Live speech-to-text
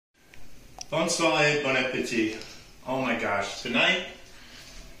Bonsoir, bon appetit. Oh my gosh, tonight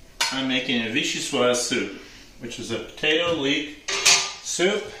I'm making a Vichyssoise soup, which is a potato leek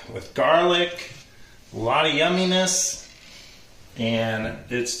soup with garlic, a lot of yumminess, and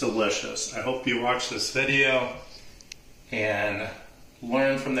it's delicious. I hope you watch this video and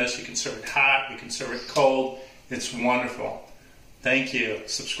learn from this. You can serve it hot, you can serve it cold. It's wonderful. Thank you.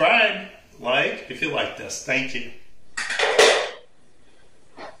 Subscribe, like if you like this. Thank you.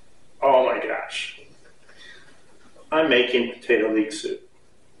 Oh my gosh. I'm making potato leek soup,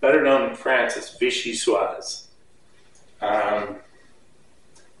 better known in France as Vichyssoise. One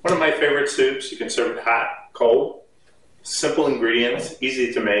of my favorite soups. You can serve it hot, cold, simple ingredients,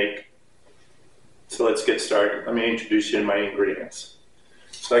 easy to make. So let's get started. Let me introduce you to my ingredients.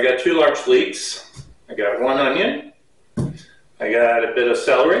 So I got 2 large leeks, I got 1 onion, I got a bit of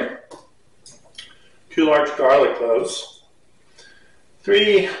celery, 2 large garlic cloves,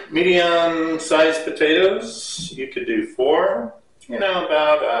 3 medium-sized potatoes. You could do 4,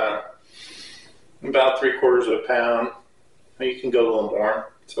 about 3/4 of a pound. You can go a little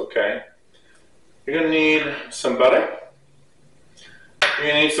more, it's okay. You're going to need some butter. You're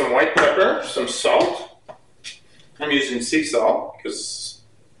going to need some white pepper, some salt. I'm using sea salt because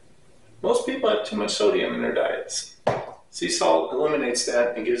most people have too much sodium in their diets. Sea salt eliminates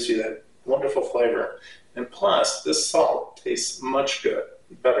that and gives you that wonderful flavor. And plus, this salt tastes much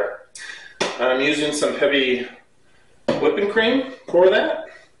better. I'm using some heavy whipping cream for that,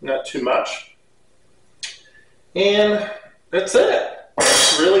 not too much. And that's it.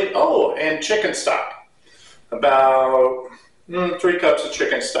 Really, oh, and chicken stock. About 3 cups of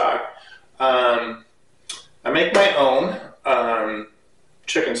chicken stock. I make my own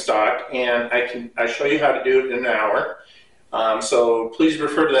chicken stock, and I show you how to do it in an hour. So please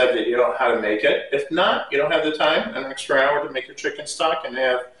refer to that video, how to make it. If not, you don't have the time, an extra hour to make your chicken stock, and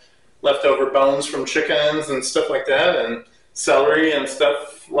have leftover bones from chickens and stuff like that, and celery and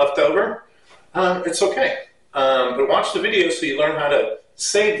stuff left over, it's okay. But watch the video so you learn how to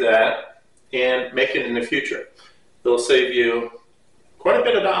save that and make it in the future. It'll save you quite a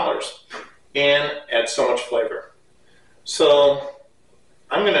bit of dollars and add so much flavor. So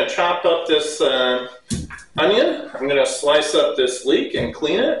I'm going to chop up this onion. I'm going to slice up this leek and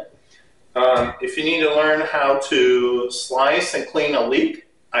clean it. If you need to learn how to slice and clean a leek,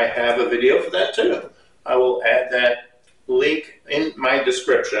 I have a video for that too. I will add that link in my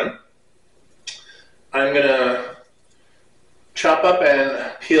description. I'm going to chop up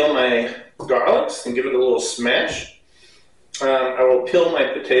and peel my garlics and give it a little smash. I will peel my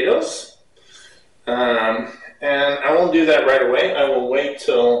potatoes. And I won't do that right away. I will wait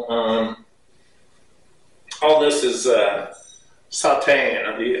till all this is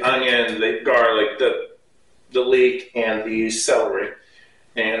sauteing, the onion, the garlic, the leek, and the celery.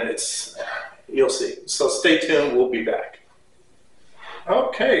 And you'll see. So stay tuned, we'll be back.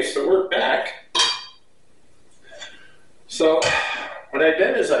 Okay, so we're back. So what I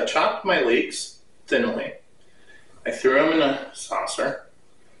did is I chopped my leeks thinly. I threw them in a saucer,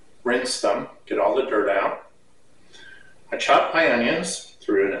 rinsed them, get all the dirt out. I chopped my onions,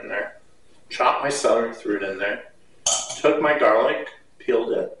 threw it in there. Chopped my celery, threw it in there. Took my garlic,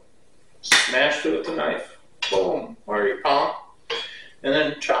 peeled it, smashed it with a knife, boom, or your palm, and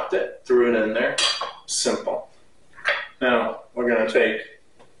then chopped it, threw it in there. Simple. Now we're going to take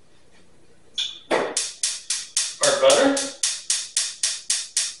our butter.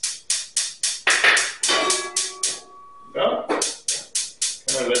 Go.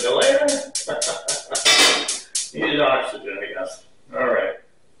 Kind of a delay. Needed oxygen, I guess. Alright.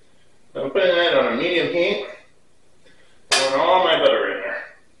 I'm putting that on a medium heat. Putting all my butter in there.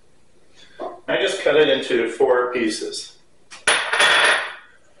 I just cut it into 4 pieces.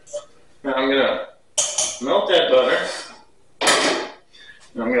 Now I'm going to melt that butter.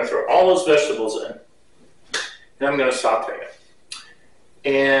 And I'm going to throw all those vegetables in. And I'm going to saute it.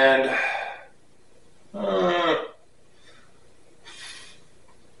 And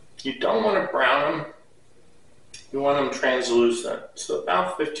you don't want to brown them. You want them translucent. So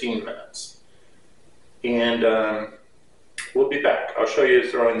about 15 minutes. And we'll be back. I'll show you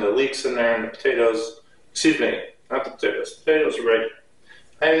throwing the leeks in there and the potatoes. Excuse me, not the potatoes. The potatoes are ready.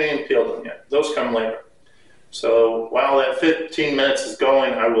 I haven't even peeled them yet. Those come later. So while that 15 minutes is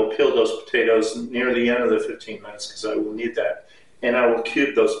going, I will peel those potatoes near the end of the 15 minutes because I will need that. And I will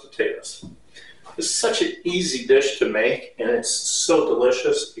cube those potatoes. This is such an easy dish to make, and it's so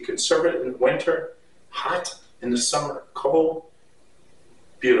delicious. You can serve it in winter, hot, in the summer, cold.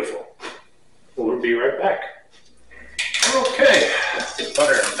 Beautiful. We'll be right back. Okay, the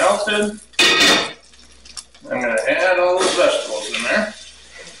butter melted. I'm going to add all those vegetables in there.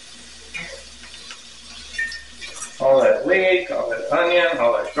 that onion,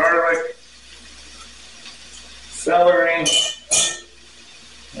 all that garlic, celery,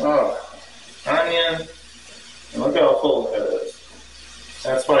 onion, and look how full that is.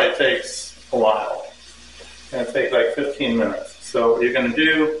 That's why it takes a while. It's going to take like 15 minutes. So what you're going to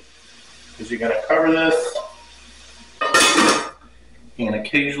do is you're going to cover this and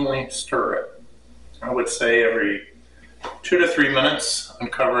occasionally stir it. I would say every 2 to 3 minutes,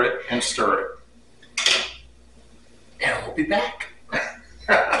 uncover it and stir it. And we'll be back.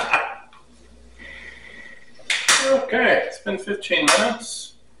 Okay, it's been 15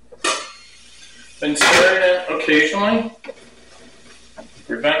 minutes. Been stirring it occasionally.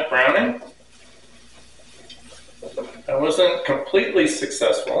 Prevent browning. I wasn't completely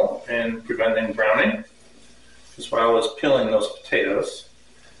successful in preventing browning, because while I was peeling those potatoes,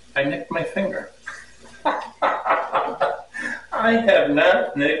 I nicked my finger. I have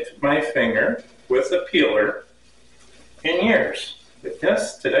not nicked my finger with a peeler in years. But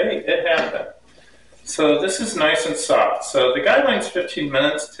yes, today it happened. So this is nice and soft. So the guideline's 15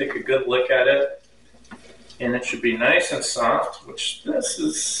 minutes. Take a good look at it. And it should be nice and soft, which this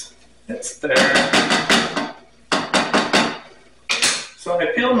is, it's there. So I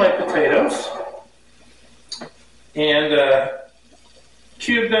peeled my potatoes and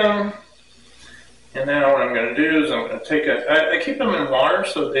cubed them. And now what I'm going to do is I'm going to take I keep them in water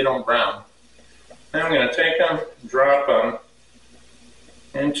so they don't brown. Now I'm going to take them, drop them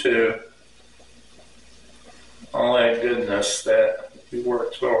into all that goodness that we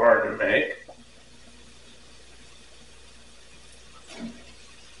worked so hard to make.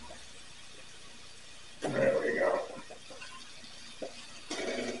 There we go.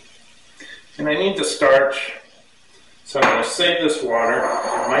 And I need the starch, so I'm going to save this water.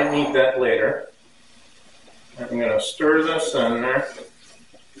 I might need that later. I'm going to stir this in there.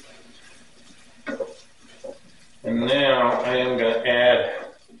 And now I am going to add,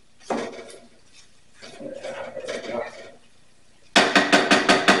 there we go.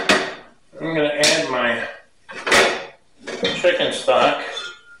 I'm going to add my chicken stock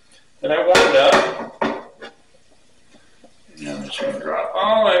that I warmed up. And I'm just going to drop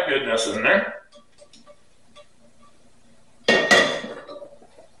all that goodness in there.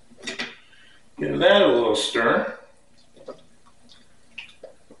 Give that a little stir.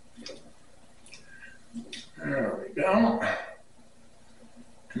 There we go.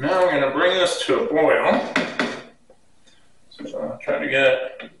 And now I'm going to bring this to a boil. So I'll try to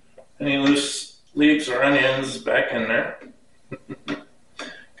get any loose leeks or onions back in there,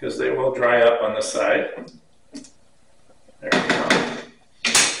 because they will dry up on the side. There we go.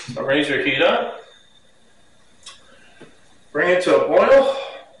 So raise your heat up. Bring it to a boil.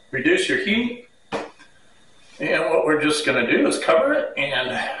 Reduce your heat. And what we're just going to do is cover it,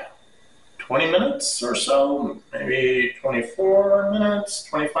 and 20 minutes or so, maybe 24 minutes,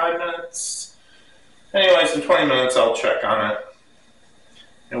 25 minutes. Anyways, in 20 minutes I'll check on it.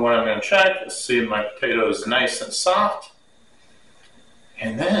 And what I'm going to check is see if my potato is nice and soft.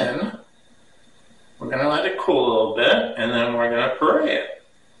 And then we're going to let it cool a little bit, and then we're going to puree it.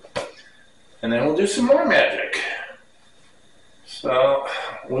 And then we'll do some more magic. So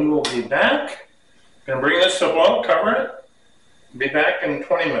we will be back. I'm going to bring this to a boil, cover it. Be back in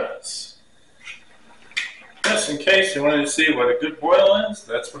 20 minutes. Just in case you wanted to see what a good boil is,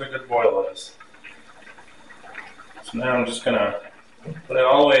 that's what a good boil is. So now I'm just going to put it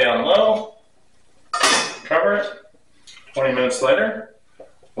all the way on low, cover it. 20 minutes later,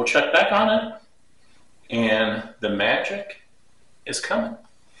 we'll check back on it, and the magic is coming.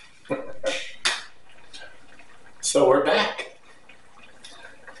 So we're back.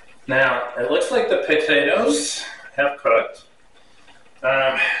 Now, it looks like the potatoes have cooked.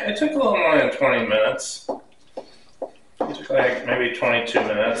 It took a little more than 20 minutes. It took like maybe 22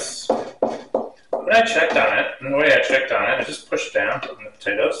 minutes. But I checked on it, and the way I checked on it, I just pushed down on the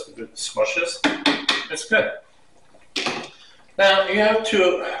potatoes, the smushes. It's good. Now, you have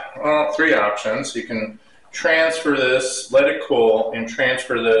three options. You can transfer this, let it cool, and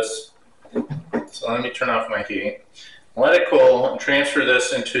transfer this. So let me turn off my heat. Let it cool and transfer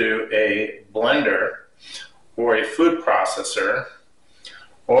this into a blender or a food processor,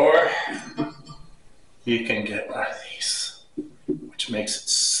 or you can get one of these, which makes it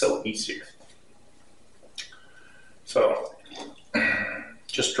so easier. So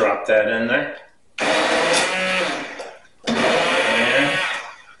just drop that in there. And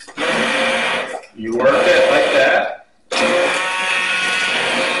you work it like that.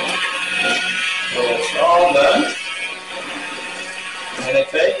 So it's all done. And it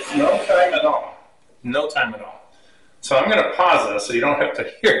takes no time at all. No time at all. So I'm going to pause this so you don't have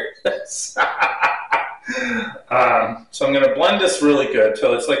to hear this. So I'm going to blend this really good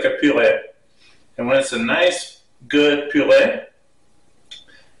till it's like a puree. And when it's a nice, good puree,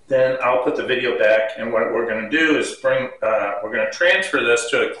 then I'll put the video back. And what we're going to do is we're going to transfer this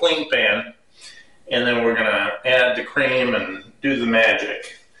to a clean pan. And then we're going to add the cream and do the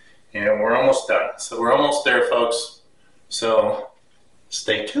magic. And we're almost done. So we're almost there, folks. So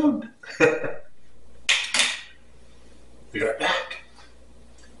stay tuned. We are back.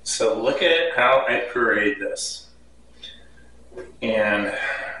 So look at how I pureed this. And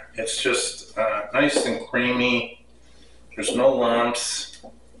it's just nice and creamy. There's no lumps.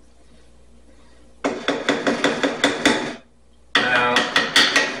 Now,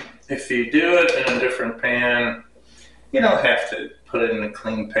 if you do it in a different pan, you don't have to put it in a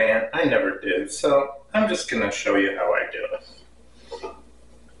clean pan. I never did, so I'm just going to show you how I do it,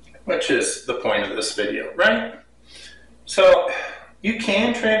 which is the point of this video, right? So you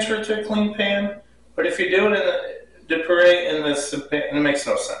can transfer it to a clean pan, but if you do it in the puree in this pan, it makes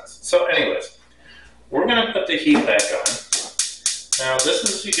no sense. So anyways, we're going to put the heat back on. Now this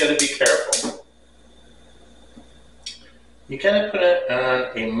is, you got to be careful. You got to put it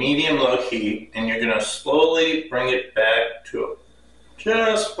on a medium-low heat, and you're going to slowly bring it back to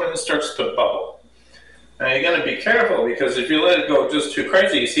just when it starts to bubble. Now you're going to be careful, because if you let it go just too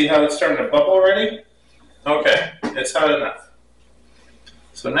crazy, you see how it's starting to bubble already? Okay, it's hot enough.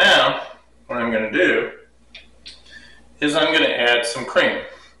 So now, what I'm going to do is I'm going to add some cream,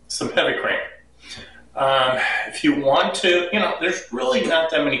 some heavy cream. If you want to, there's really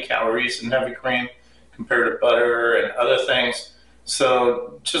not that many calories in heavy cream compared to butter and other things.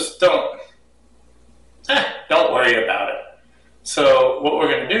 So just don't worry about it. So what we're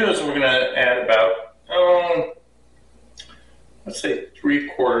going to do is we're going to add about, let's say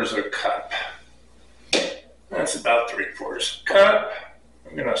 3/4 cup. That's about 3/4 cup.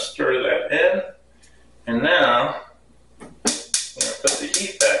 I'm going to stir that in. And now, I'm going to put the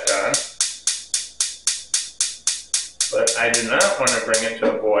heat back on. But I do not want to bring it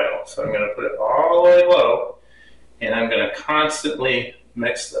to a boil. So I'm going to put it all the way low. And I'm going to constantly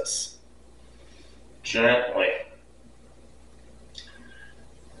mix this. Gently.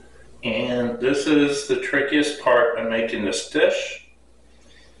 And this is the trickiest part of making this dish,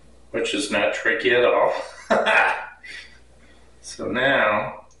 which is not tricky at all. So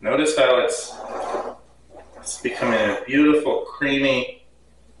now, notice how it's becoming a beautiful, creamy,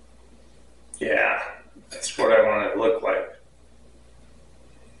 yeah, that's what I want it to look like.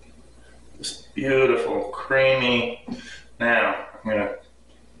 This beautiful, creamy. Now, I'm going to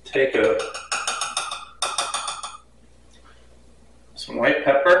take some white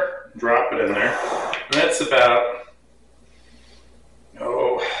pepper, drop it in there. And that's about,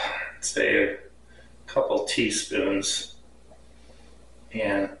 let's say a couple teaspoons.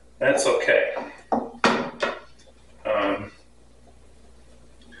 And that's okay.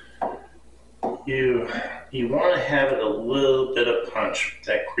 You want to have it a little bit of punch,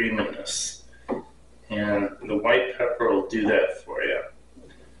 that creaminess. And the white pepper will do that for you.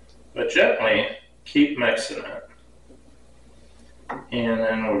 But gently keep mixing it. And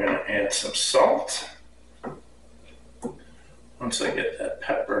then we're going to add some salt. Once I get that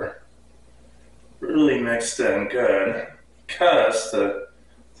pepper really mixed in good, because the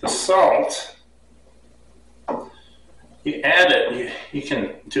salt, you add it, you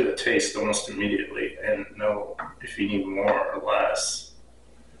can do a taste almost immediately and know if you need more or less.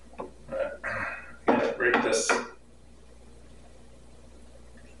 But I'm going to break this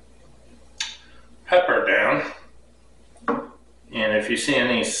pepper down. And if you see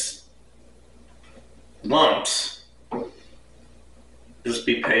any lumps, just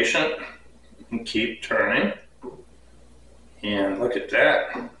be patient and keep turning. And look at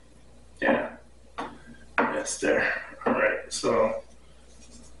that. Yeah, that's there. All right, so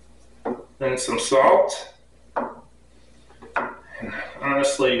then some salt. And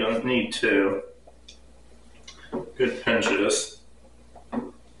honestly, you don't need two. Good pinches.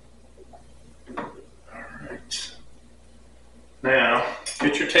 Now,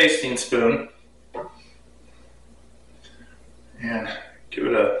 get your tasting spoon and give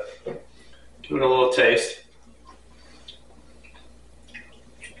it a little taste.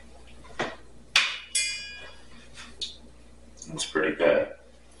 That's pretty good.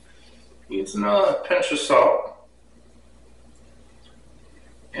 Needs another pinch of salt.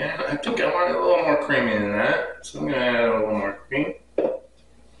 And I think I want it a little more creamy than that, so I'm going to add a little more cream.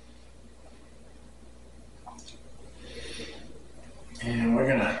 And we're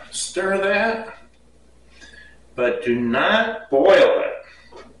going to stir that, but do not boil it.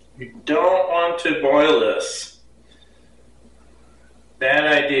 You don't want to boil this. Bad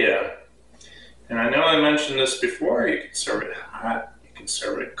idea. And I know I mentioned this before, you can serve it hot, you can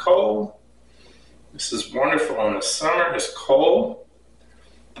serve it cold. This is wonderful in the summer, it's cold.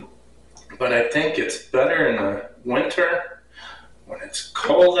 But I think it's better in the winter when it's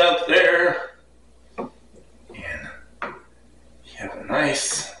cold out there. And you have a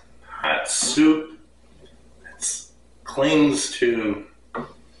nice hot soup that clings to,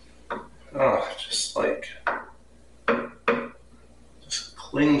 just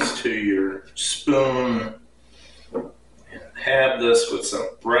clings to your spoon. And have this with some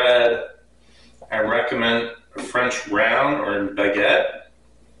bread. I recommend a French round or a baguette.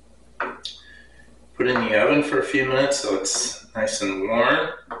 Put it in the oven for a few minutes so it's nice and warm.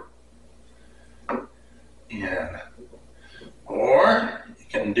 Or you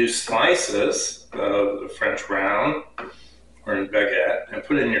can do slices of the French round or a baguette and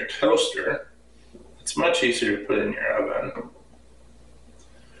put it in your toaster. It's much easier to put it in your oven.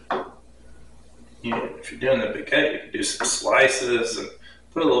 If you're doing the baguette, you can do some slices and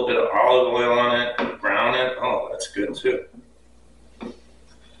put a little bit of olive oil on it and brown it. Oh, that's good too.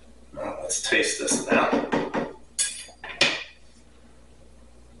 Now let's taste this now.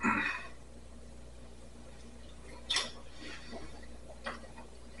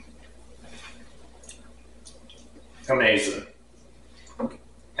 Amazing.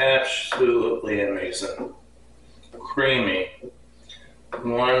 Absolutely amazing. Creamy.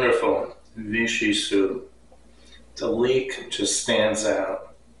 Wonderful. Vichyssoise. The leek just stands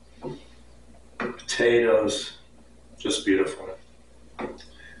out. Potatoes. Just beautiful.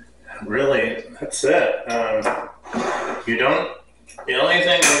 Really, that's it. The only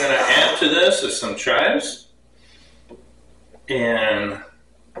thing we're going to add to this is some chives. And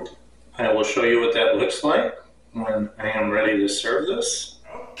I will show you what that looks like when I am ready to serve this.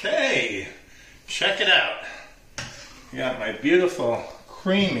 Okay, check it out. I got my beautiful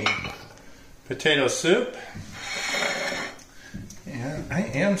creamy potato soup. And I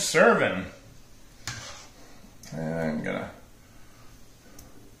am serving. I'm going to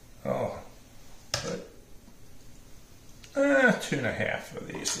put 2.5 of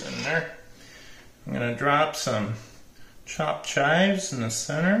these in there. I'm going to drop some chopped chives in the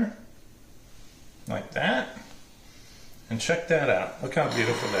center, like that. And check that out. Look how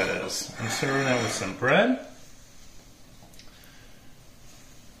beautiful that is. I'm serving it with some bread.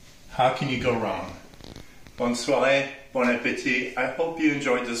 How can you go wrong? Bonne soirée, bon appétit. I hope you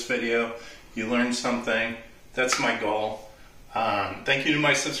enjoyed this video. You learned something. That's my goal. Thank you to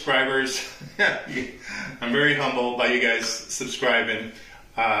my subscribers. I'm very humbled by you guys subscribing.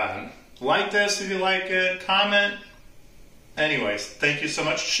 Like this if you like it. Comment. Anyways, thank you so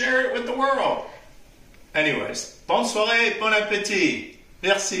much. Share it with the world. Anyways, bonne soirée, bon appétit.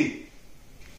 Merci.